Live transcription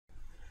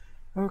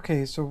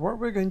Okay, so what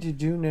we're going to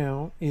do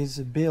now is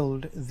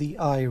build the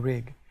eye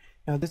rig.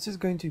 Now this is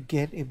going to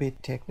get a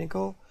bit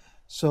technical,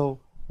 so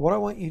what I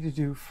want you to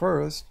do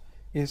first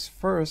is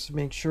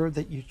make sure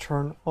that you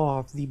turn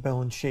off the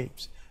bone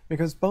shapes,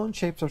 because bone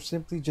shapes are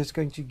simply just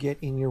going to get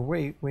in your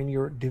way when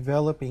you're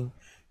developing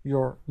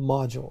your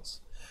modules.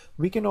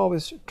 We can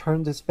always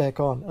turn this back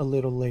on a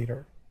little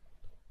later.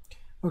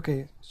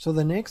 Okay, so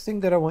the next thing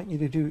that I want you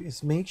to do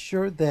is make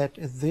sure that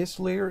this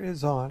layer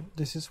is on.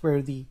 This is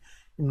where the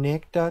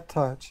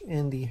neck.touch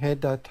and the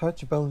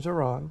head.touch bones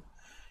are on,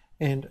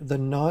 and the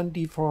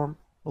non-deform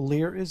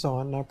layer is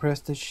on. Now press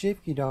the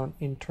shift key down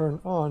and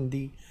turn on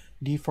the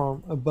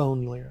deform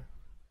bone layer.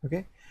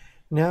 Okay,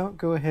 now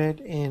go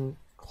ahead and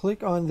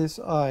click on this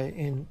eye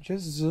and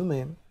just zoom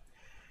in.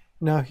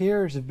 Now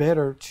here is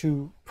better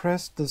to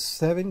press the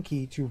 7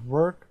 key to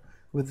work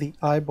with the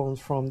eye bones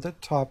from the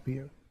top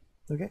view.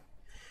 Okay,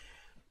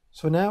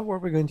 so now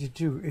what we're going to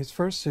do is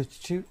first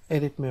switch to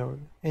edit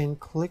mode and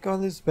click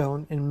on this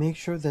bone and make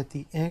sure that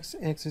the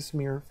x-axis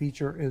mirror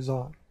feature is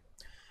on.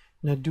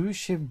 Now do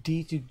shift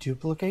D to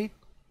duplicate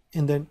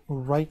and then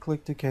right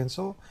click to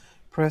cancel.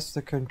 Press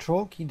the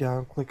control key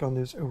down, click on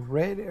this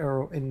red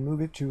arrow and move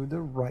it to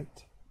the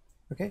right.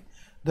 Okay,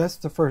 that's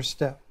the first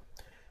step.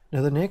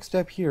 Now the next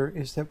step here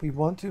is that we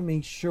want to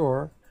make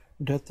sure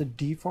that the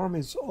deform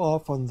is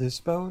off on this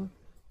bone,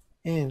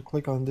 and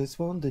click on this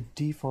bone, the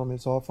deform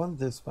is off on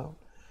this bone.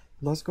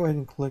 Let's go ahead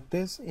and click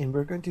this, and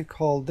we're going to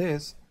call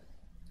this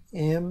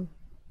m.i.flex.c.l.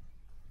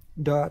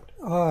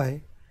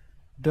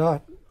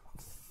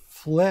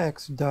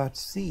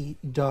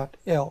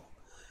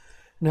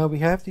 Now we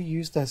have to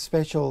use that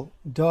special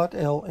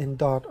 .l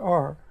and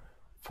 .r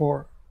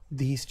for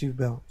these two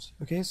bones.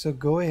 Okay, so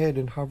go ahead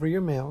and hover your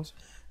mouse,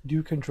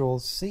 do Control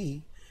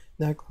C.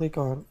 Now click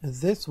on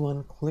this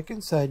one, click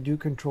inside, do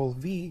Control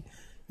V,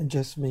 and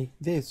just make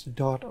this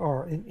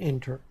 .r and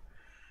enter.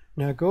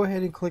 Now go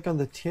ahead and click on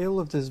the tail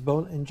of this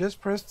bone and just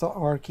press the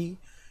R key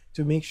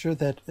to make sure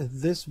that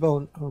this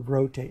bone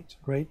rotates,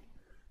 right?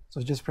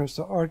 So just press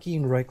the R key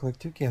and right click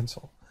to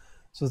cancel.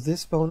 So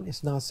this bone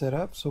is now set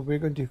up, so we're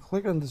going to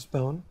click on this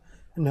bone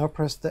and now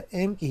press the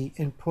M key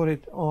and put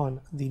it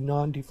on the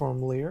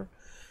non-deformed layer.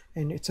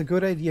 And it's a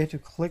good idea to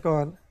click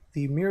on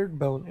the mirrored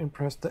bone and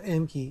press the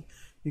M key.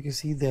 You can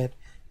see that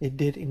it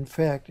did in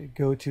fact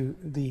go to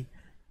the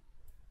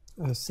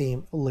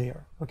same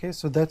layer. Okay,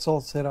 so that's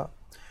all set up.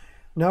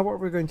 Now what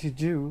we're going to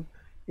do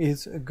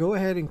is go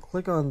ahead and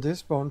click on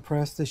this bone,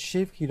 press the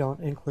shift key down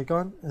and click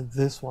on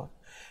this one.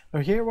 Now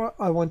here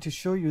I want to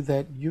show you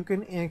that you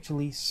can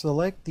actually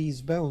select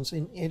these bones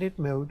in edit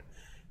mode,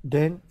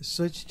 then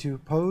switch to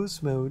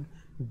pose mode,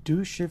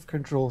 do shift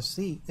control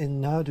C,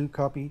 and now do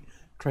copy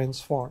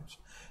transforms.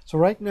 So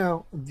right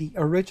now the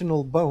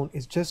original bone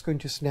is just going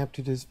to snap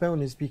to this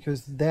bone, is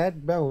because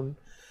that bone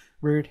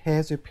where it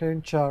has a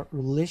parent-child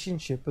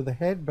relationship with the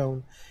head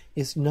bone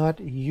is not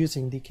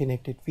using the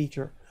connected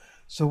feature.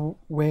 So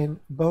when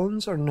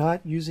bones are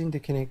not using the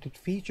connected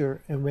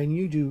feature, and when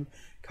you do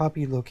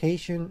copy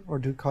location or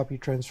do copy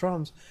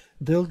transforms,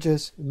 they'll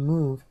just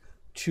move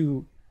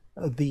to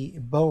the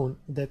bone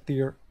that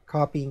they're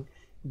copying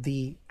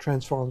the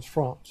transforms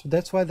from. So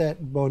that's why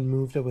that bone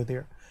moved over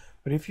there.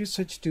 But if you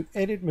switch to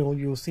edit mode,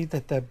 you'll see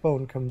that that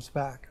bone comes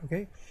back.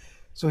 Okay,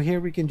 so here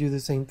we can do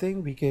the same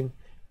thing. We can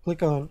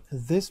click on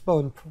this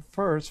bone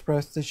first,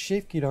 press the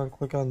shift key down,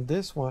 click on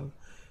this one,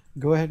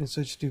 go ahead and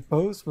switch to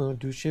pose mode,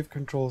 do shift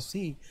control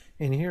C,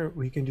 and here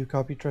we can do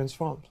copy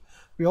transforms.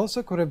 We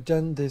also could have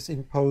done this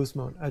in pose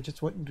mode. I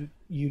just want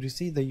you to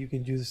see that you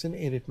can do this in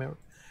edit mode.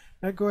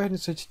 Now go ahead and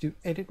switch to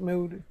edit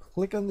mode,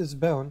 click on this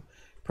bone,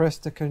 press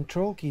the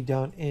control key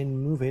down and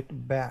move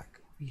it back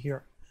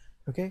here.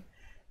 Okay,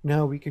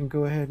 now we can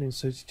go ahead and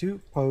switch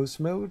to pose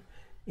mode,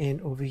 and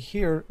over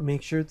here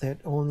make sure that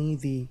only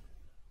the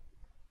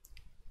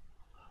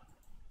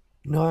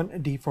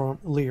non-deformed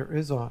layer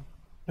is on.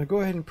 Now go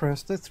ahead and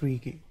press the 3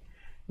 key.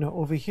 Now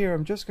over here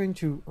I'm just going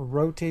to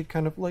rotate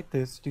kind of like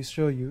this to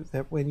show you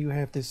that when you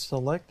have this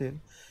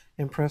selected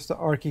and press the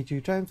R key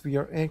 2 times, we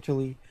are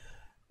actually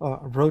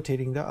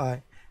rotating the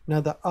eye. Now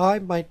the eye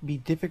might be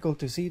difficult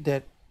to see,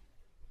 that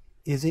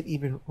is it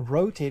even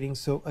rotating,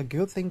 so a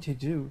good thing to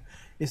do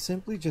is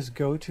simply just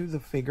go to the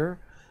figure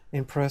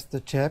and press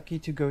the tab key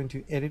to go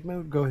into edit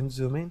mode, go and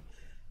zoom in,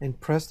 and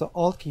press the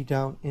Alt key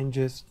down and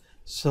just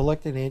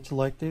select an edge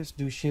like this,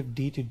 do shift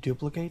D to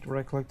duplicate,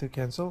 right click to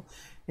cancel,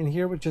 and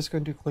here we're just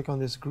going to click on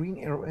this green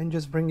arrow and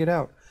just bring it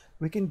out.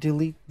 We can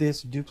delete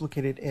this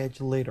duplicated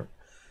edge later.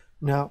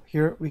 Now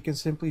here we can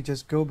simply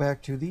just go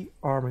back to the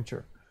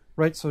armature,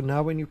 right? So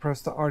now when you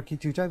press the R key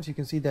 2 times, you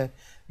can see that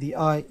the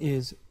eye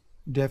is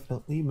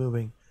definitely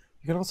moving.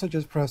 You can also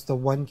just press the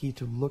 1 key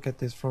to look at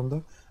this from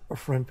the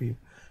front view.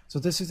 So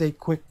this is a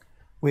quick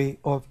way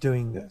of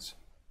doing this.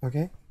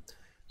 Okay,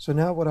 so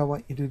now what I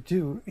want you to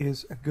do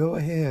is go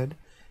ahead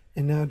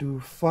and now do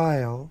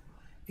file,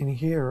 and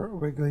here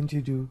we're going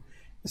to do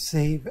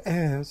save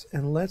as,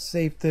 and let's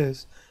save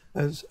this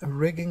as a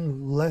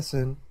rigging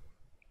lesson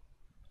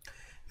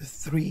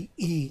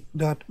 3e.blend.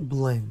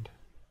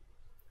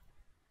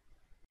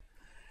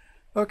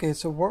 Okay,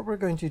 so what we're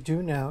going to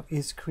do now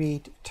is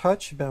create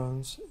touch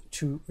bounds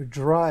to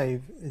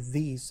drive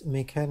these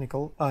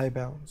mechanical eye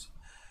bounds.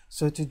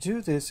 So to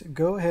do this,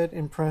 go ahead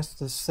and press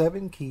the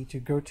 7 key to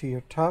go to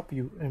your top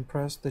view and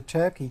press the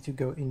tab key to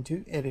go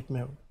into edit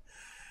mode.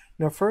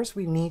 Now first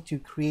we need to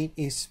create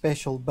a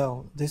special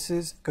bound. This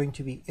is going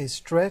to be a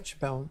stretch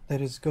bound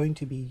that is going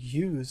to be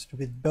used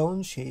with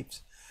bone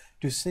shapes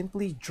to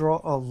simply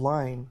draw a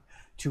line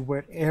to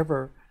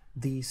wherever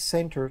the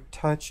center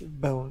touch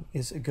bone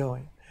is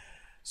going.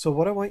 So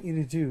what I want you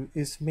to do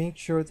is make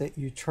sure that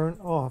you turn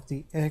off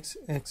the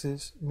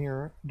x-axis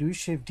mirror, do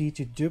Shift D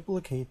to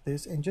duplicate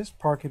this and just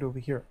park it over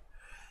here.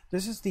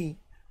 This is the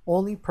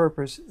only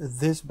purpose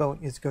this bone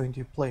is going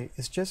to play.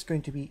 It's just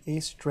going to be a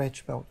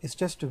stretch bone. It's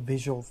just a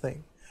visual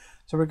thing.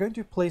 So we're going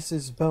to place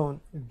this bone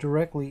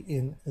directly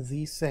in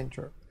the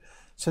center.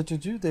 So to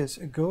do this,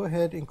 go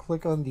ahead and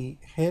click on the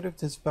head of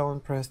this bone,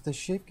 press the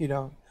Shift key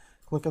down,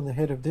 click on the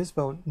head of this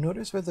bone.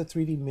 Notice where the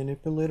 3D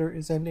manipulator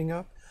is ending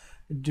up.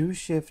 Do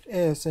Shift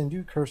S and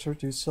do cursor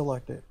to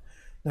select it.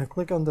 Now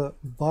click on the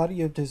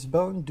body of this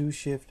bone, do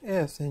Shift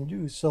S and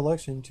do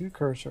selection to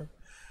cursor.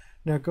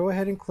 Now go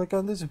ahead and click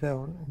on this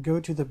bone, go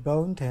to the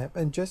bone tab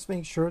and just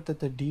make sure that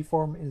the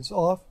deform is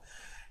off.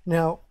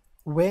 Now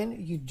when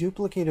you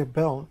duplicate a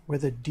bone where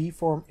the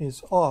deform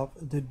is off,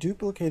 the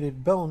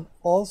duplicated bone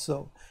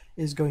also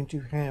is going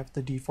to have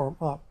the deform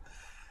up.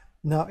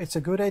 Now it's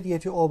a good idea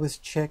to always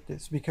check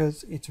this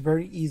because it's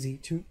very easy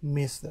to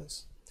miss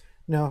this.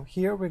 Now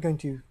here we're going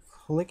to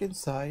click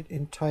inside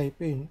and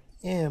type in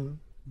m.i.line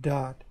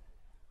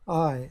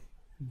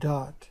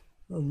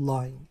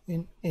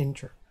and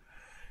enter.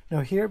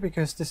 Now here,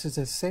 because this is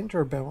a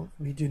center bone,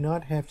 we do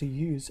not have to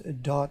use a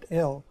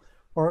 .l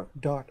or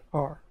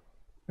 .r.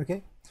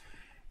 Okay.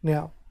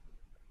 Now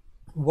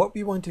what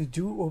we want to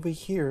do over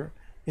here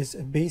is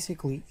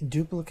basically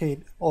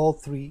duplicate all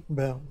 3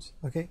 bones.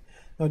 Okay.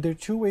 Now there are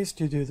 2 ways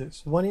to do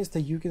this. One is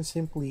that you can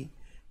simply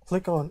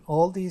click on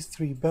all these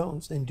 3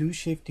 bones and do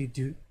Shift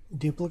to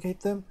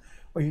duplicate them,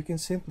 or you can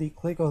simply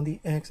click on the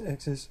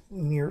x-axis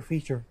mirror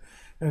feature.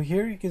 Now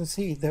here you can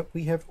see that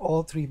we have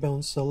all 3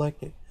 bones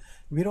selected.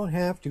 We don't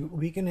have to.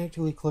 We can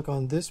actually click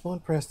on this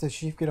one, press the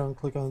Shift key down,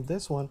 click on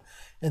this one,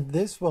 and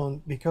this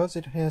one, because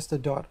it has the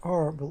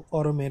 .r, will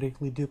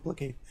automatically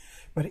duplicate.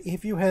 But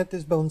if you had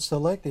this bone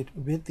selected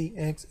with the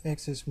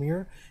x-axis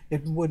mirror,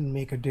 it wouldn't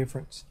make a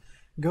difference.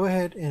 Go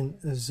ahead and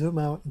zoom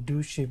out,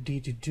 do Shift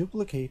D to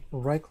duplicate,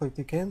 right click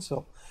to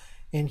cancel.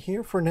 And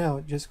here for now,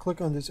 just click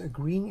on this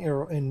green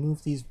arrow and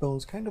move these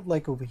bones kind of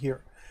like over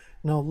here.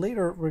 Now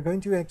later, we're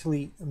going to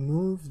actually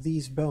move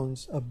these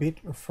bones a bit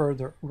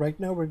further. Right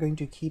now, we're going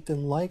to keep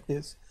them like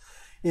this.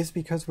 It's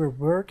because we're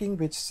working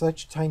with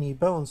such tiny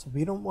bones.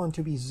 We don't want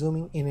to be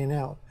zooming in and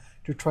out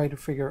to try to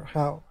figure out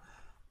how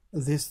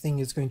this thing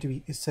is going to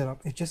be set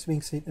up. It just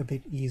makes it a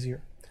bit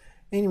easier.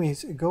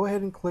 Anyways, go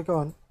ahead and click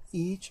on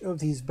each of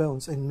these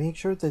bones and make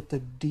sure that the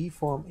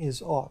deform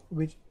is off,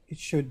 which it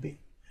should be.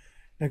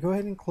 Now go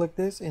ahead and click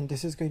this, and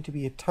this is going to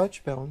be a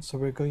touch bone, so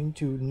we're going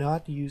to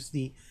not use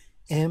the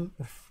M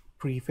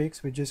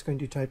prefix. We're just going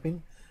to type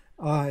in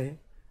i.touch.l,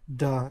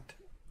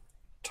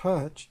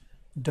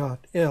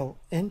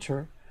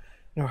 enter.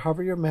 Now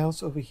hover your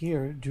mouse over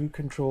here, do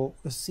Control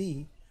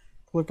C,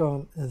 click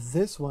on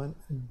this one,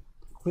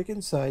 click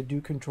inside, do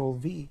Control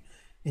V,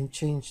 and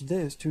change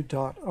this to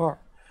 .r.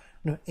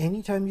 Now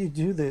anytime you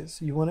do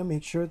this, you want to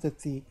make sure that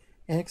the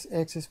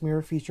x-axis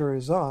mirror feature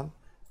is on.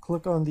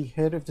 Click on the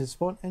head of this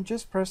bone and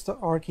just press the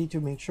R key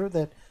to make sure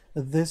that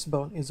this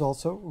bone is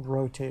also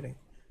rotating.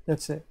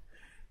 That's it.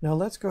 Now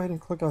let's go ahead and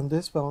click on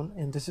this bone,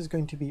 and this is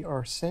going to be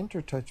our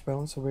center touch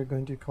bone, so we're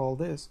going to call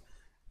this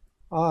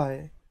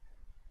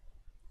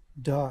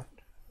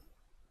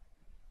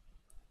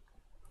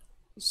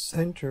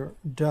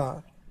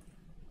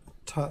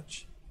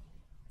i.center.touch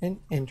and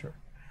enter.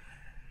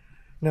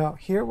 Now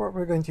here what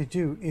we're going to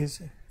do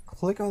is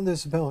click on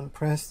this bone,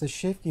 press the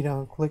Shift key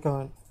down, click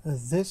on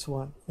this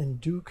one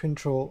and do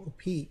Control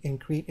P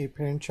and create a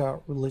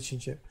parent-child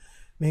relationship.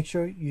 Make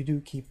sure you do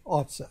keep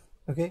offset.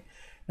 Okay,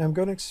 now I'm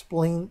going to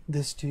explain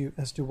this to you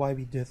as to why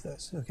we did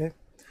this. Okay,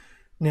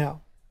 now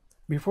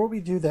before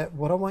we do that,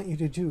 what I want you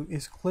to do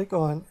is click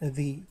on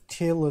the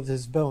tail of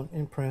this bone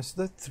and press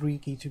the 3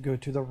 key to go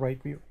to the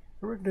right view.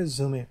 We're going to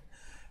zoom in.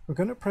 We're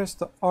going to press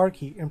the R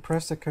key and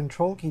press the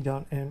Control key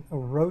down and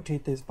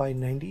rotate this by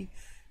 90.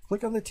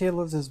 Click on the tail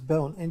of this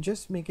bone and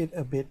just make it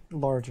a bit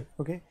larger.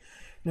 Okay,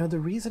 now the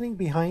reasoning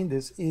behind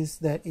this is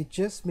that it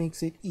just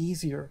makes it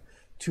easier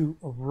to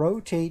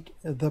rotate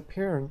the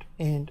parent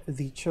and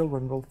the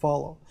children will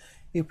follow.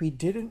 If we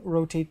didn't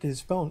rotate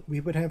this bone,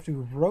 we would have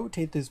to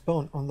rotate this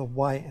bone on the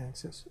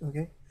y-axis.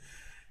 Okay,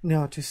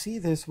 now to see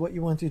this, what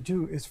you want to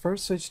do is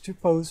first switch to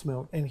pose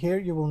mode, and here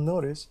you will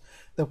notice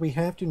that we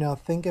have to now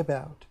think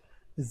about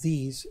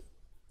these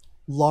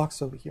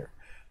locks over here.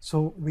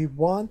 So we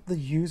want the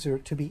user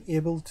to be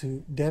able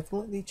to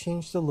definitely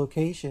change the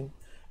location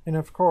and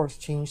of course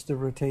change the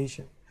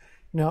rotation.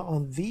 Now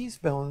on these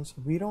bones,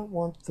 we don't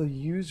want the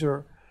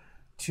user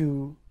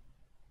to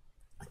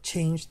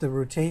change the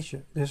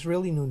rotation. There's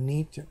really no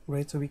need to,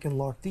 right? So we can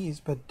lock these,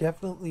 but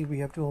definitely we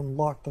have to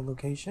unlock the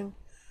location.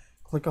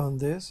 Click on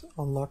this,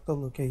 unlock the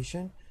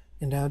location,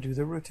 and now do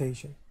the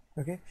rotation.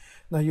 Okay,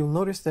 now you'll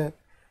notice that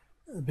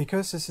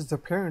because this is the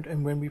parent,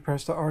 and when we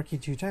press the R key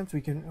 2 times,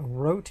 we can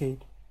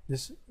rotate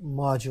this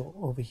module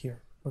over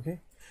here.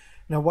 Okay,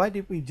 now why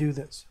did we do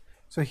this?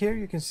 So here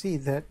you can see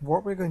that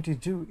what we're going to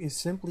do is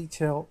simply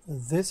tell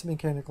this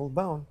mechanical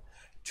bone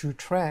to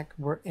track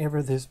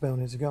wherever this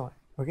bone is going.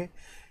 Okay,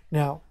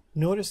 now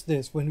notice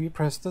this: when we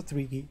press the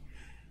 3 key,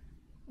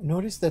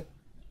 notice that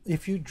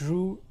if you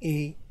drew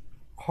a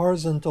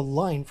horizontal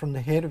line from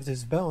the head of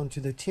this bone to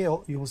the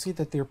tail, you will see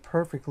that they're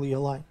perfectly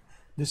aligned.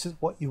 This is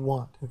what you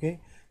want. Okay,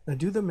 now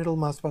do the middle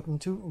mouse button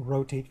to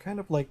rotate, kind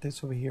of like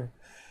this over here.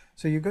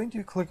 So you're going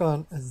to click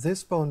on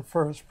this bone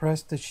first,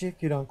 press the shift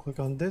key down, click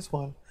on this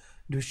one,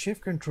 do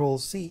shift control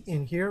C,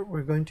 and here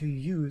we're going to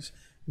use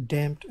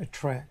damped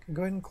track.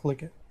 Go ahead and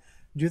click it.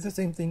 Do the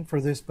same thing for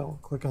this bone.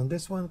 Click on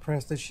this one,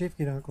 press the shift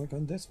key down, click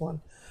on this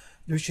one,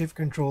 do shift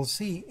control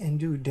C, and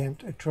do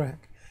damped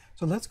track.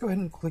 So let's go ahead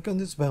and click on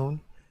this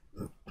bone,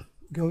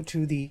 go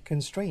to the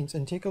constraints,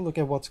 and take a look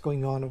at what's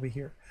going on over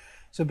here.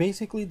 So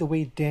basically the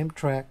way damped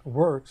track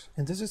works,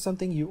 and this is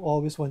something you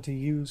always want to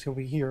use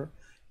over here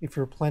if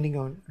you're planning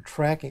on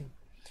tracking,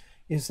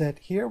 is that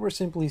here we're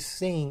simply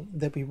saying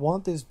that we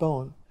want this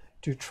bone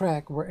to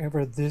track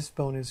wherever this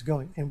bone is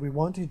going, and we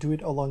want to do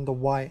it along the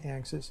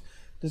y-axis.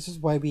 This is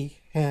why we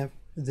have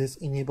this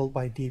enabled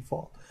by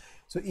default.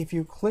 So if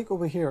you click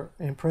over here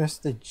and press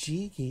the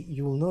G key,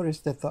 you will notice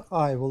that the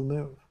eye will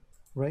move,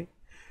 right?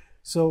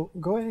 So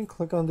go ahead and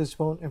click on this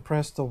bone and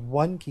press the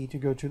 1 key to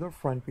go to the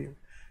front view.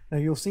 Now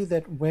you'll see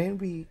that when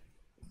we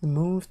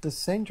move the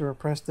center,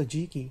 press the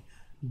G key,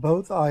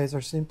 both eyes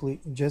are simply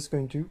just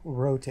going to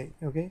rotate.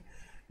 Okay,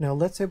 now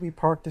let's say we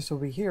park this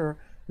over here.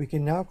 We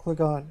can now click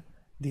on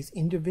these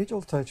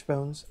individual touch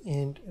bones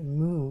and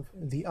move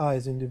the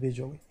eyes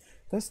individually.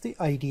 That's the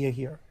idea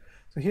here.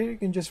 So here you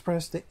can just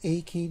press the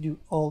A key, do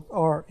Alt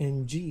R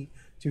and G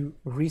to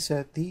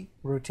reset the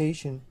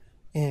rotation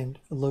and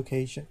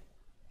location.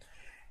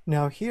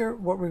 Now here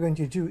what we're going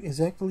to do is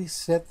actually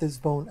set this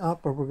bone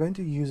up, but we're going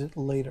to use it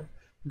later.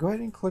 Go ahead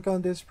and click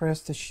on this,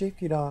 press the shift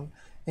key down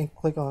and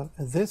click on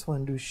this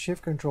one, do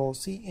shift control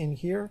C, and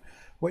here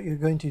what you're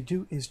going to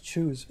do is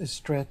choose a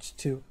stretch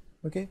 2.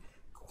 Okay,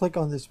 click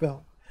on this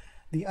bone.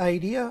 The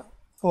idea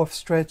of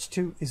stretch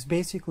 2 is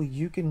basically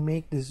you can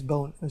make this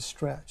bone a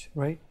stretch,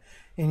 right?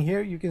 And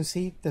here you can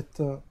see that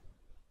the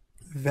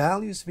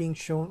values being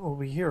shown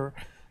over here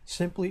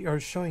simply are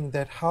showing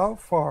that how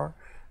far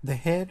the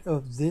head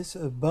of this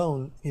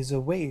bone is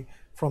away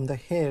from the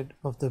head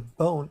of the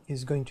bone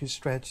is going to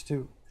stretch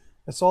to.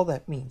 That's all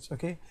that means.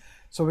 Okay,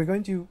 so we're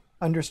going to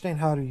understand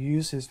how to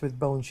use this with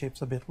bone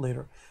shapes a bit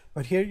later,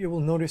 but here you will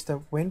notice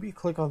that when we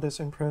click on this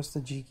and press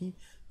the G key,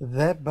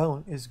 that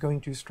bone is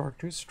going to start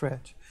to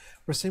stretch.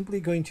 We're simply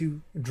going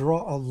to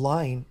draw a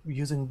line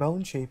using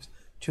bone shapes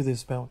to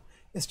this bone.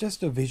 It's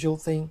just a visual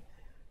thing.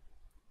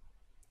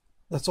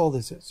 That's all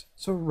this is.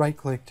 So right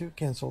click to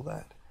cancel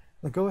that.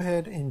 Now go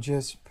ahead and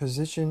just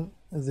position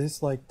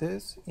this like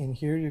this, and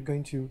here you're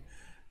going to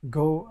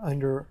go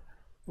under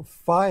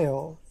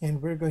File,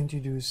 and we're going to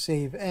do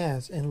Save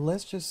As, and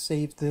let's just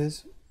save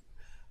this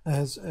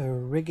as a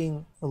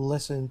rigging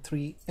lesson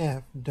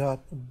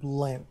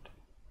 3f.blend.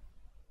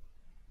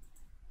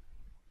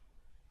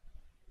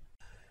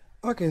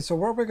 Okay, so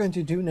what we're going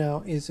to do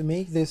now is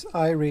make this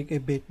iRig a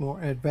bit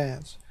more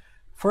advanced.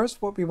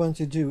 First, what we want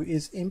to do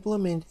is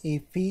implement a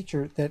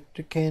feature that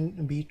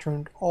can be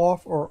turned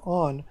off or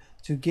on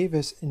to give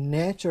us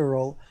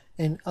natural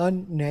and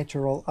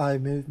unnatural eye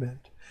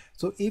movement.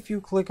 So if you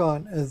click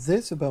on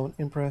this bone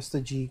and press the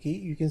G key,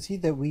 you can see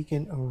that we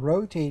can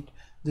rotate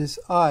this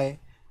eye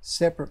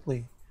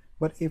separately.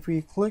 But if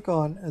we click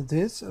on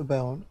this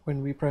bone,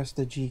 when we press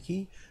the G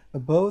key,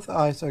 both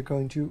eyes are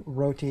going to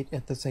rotate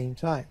at the same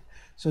time.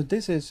 So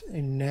this is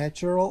a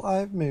natural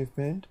eye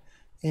movement,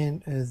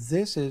 and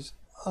this is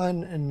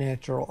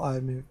unnatural eye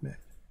movement.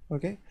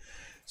 Okay,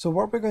 so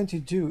what we're going to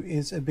do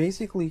is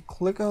basically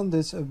click on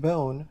this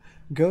bone,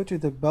 go to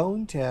the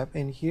bone tab,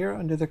 and here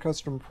under the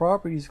custom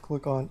properties,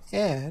 click on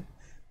add,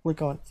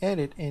 click on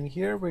edit, and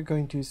here we're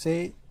going to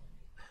say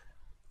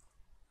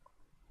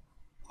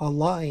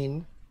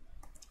align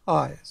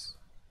eyes.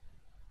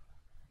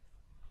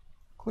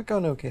 Click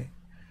on OK.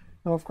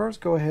 Now of course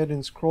go ahead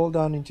and scroll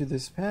down into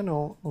this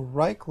panel,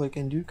 right click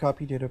and do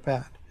copy data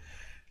path.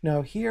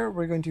 Now here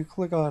we're going to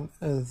click on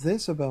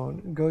this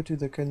bone, go to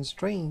the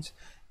constraints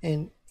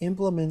and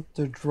implement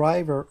the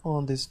driver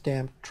on this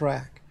damped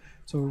track.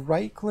 So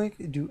right click,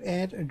 do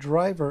add a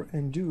driver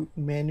and do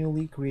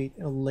manually create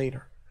a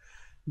later.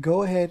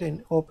 Go ahead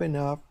and open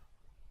up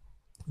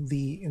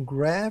the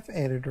graph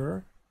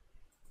editor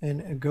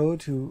and go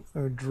to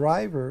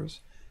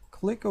drivers,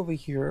 click over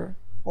here,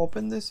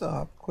 open this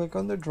up, click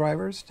on the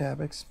drivers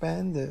tab,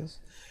 expand this.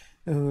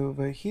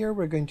 Over here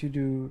we're going to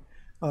do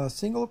a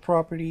single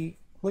property,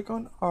 click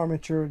on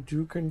armature,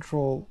 do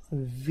control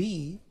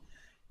V,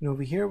 And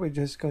over here, we're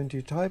just going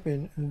to type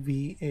in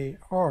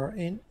VAR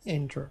and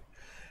enter.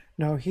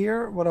 Now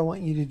here, what I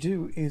want you to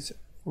do is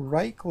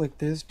right click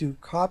this, do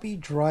copy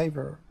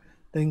driver,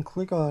 then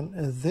click on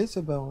this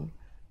bone,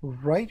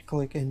 right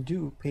click and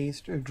do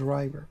paste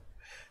driver.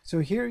 So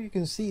here you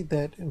can see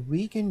that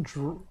we can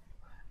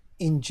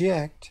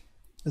inject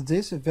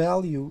this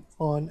value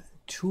on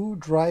two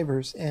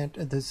drivers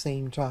at the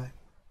same time.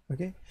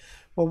 Okay,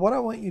 but what I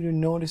want you to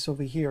notice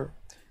over here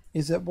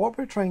is that what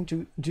we're trying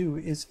to do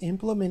is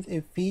implement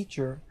a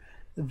feature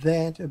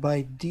that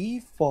by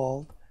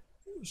default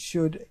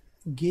should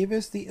give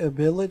us the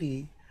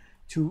ability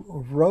to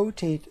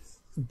rotate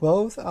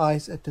both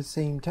eyes at the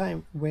same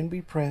time when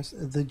we press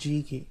the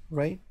G key,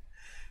 right?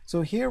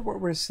 So here what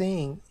we're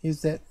saying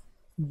is that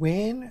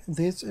when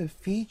this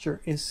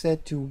feature is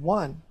set to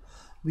 1,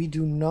 we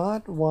do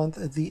not want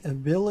the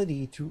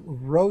ability to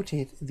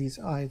rotate these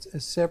eyes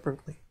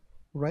separately,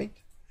 right?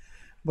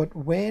 But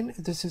when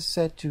this is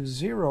set to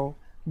 0,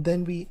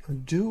 then we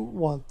do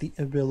want the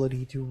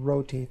ability to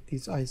rotate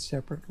these eyes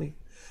separately.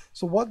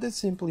 So what this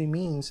simply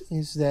means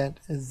is that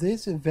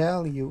this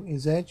value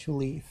is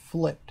actually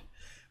flipped.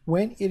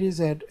 When it is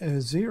at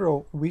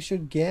 0, we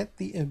should get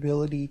the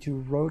ability to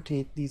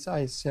rotate these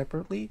eyes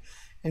separately,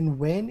 and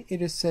when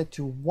it is set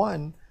to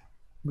 1,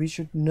 we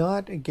should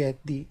not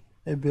get the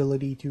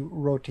ability to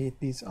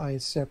rotate these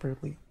eyes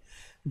separately.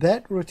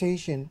 That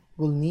rotation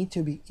will need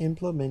to be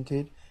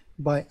implemented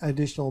by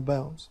additional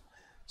bounds.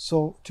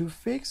 So to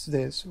fix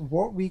this,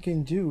 what we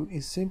can do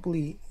is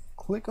simply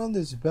click on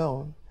this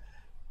bone,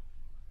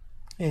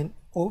 and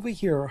over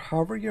here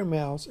hover your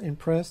mouse and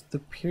press the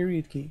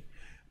period key.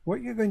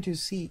 What you're going to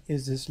see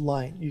is this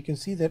line. You can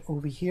see that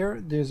over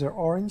here there's an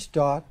orange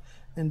dot,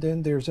 and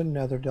then there's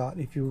another dot.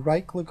 If you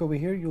right click over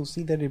here, you'll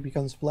see that it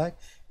becomes black.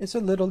 It's a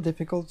little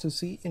difficult to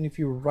see, and if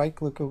you right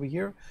click over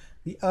here,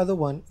 the other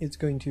one is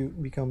going to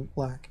become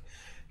black.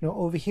 Now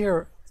over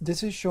here,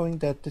 this is showing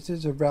that this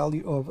is a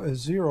value of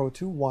 0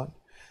 to 1.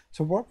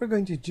 So what we're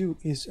going to do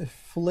is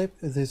flip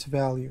this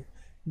value.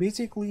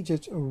 Basically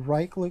just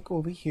right click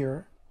over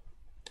here,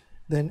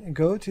 then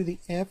go to the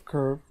F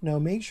curve. Now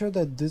make sure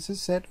that this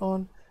is set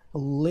on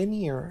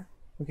linear.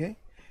 Okay,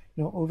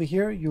 now over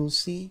here you'll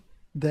see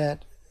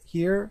that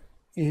here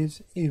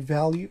is a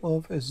value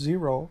of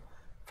 0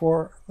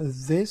 for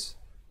this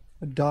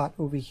dot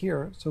over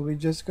here. So we're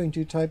just going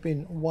to type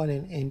in 1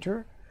 and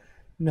enter.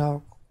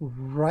 Now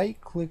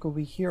right click over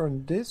here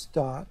on this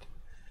dot.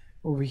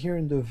 Over here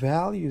in the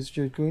values,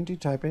 you're going to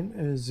type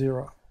in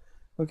 0.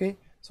 Okay,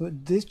 so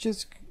this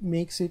just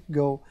makes it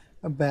go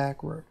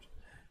backward.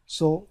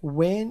 So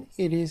when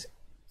it is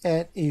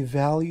at a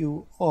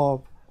value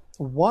of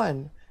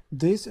 1,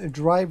 this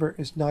driver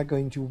is not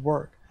going to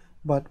work.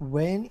 But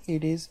when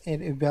it is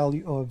at a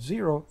value of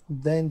 0,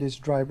 then this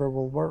driver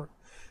will work.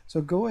 So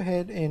go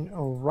ahead and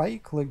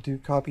right click to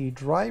copy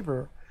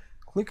driver,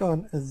 click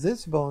on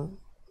this bone,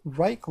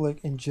 right click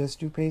and just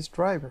do paste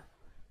driver.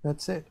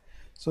 That's it.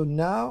 So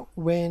now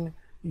when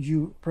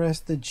you press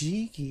the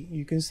G key,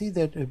 you can see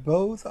that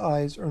both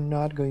eyes are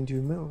not going to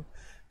move.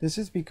 This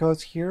is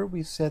because here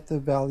we set the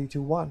value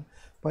to 1.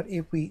 But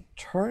if we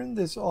turn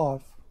this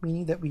off,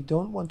 meaning that we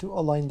don't want to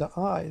align the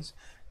eyes,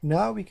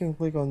 now we can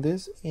click on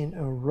this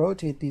and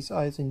rotate these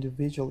eyes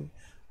individually.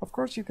 Of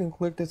course, you can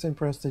click this and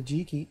press the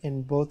G key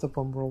and both of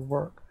them will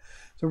work.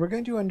 So we're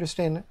going to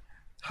understand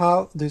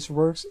how this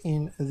works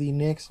in the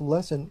next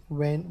lesson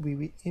when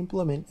we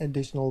implement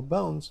additional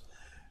bones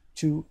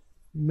to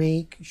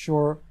make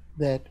sure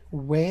that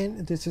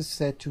when this is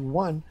set to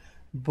 1,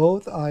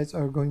 both eyes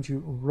are going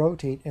to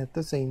rotate at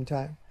the same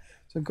time.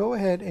 So go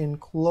ahead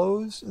and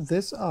close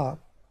this up,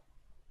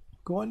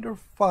 go under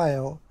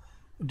File,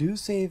 do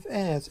Save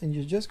As, and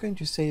you're just going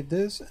to save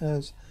this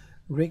as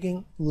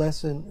rigging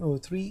lesson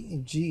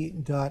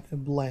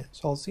 03g.blend.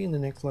 So I'll see you in the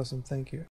next lesson. Thank you.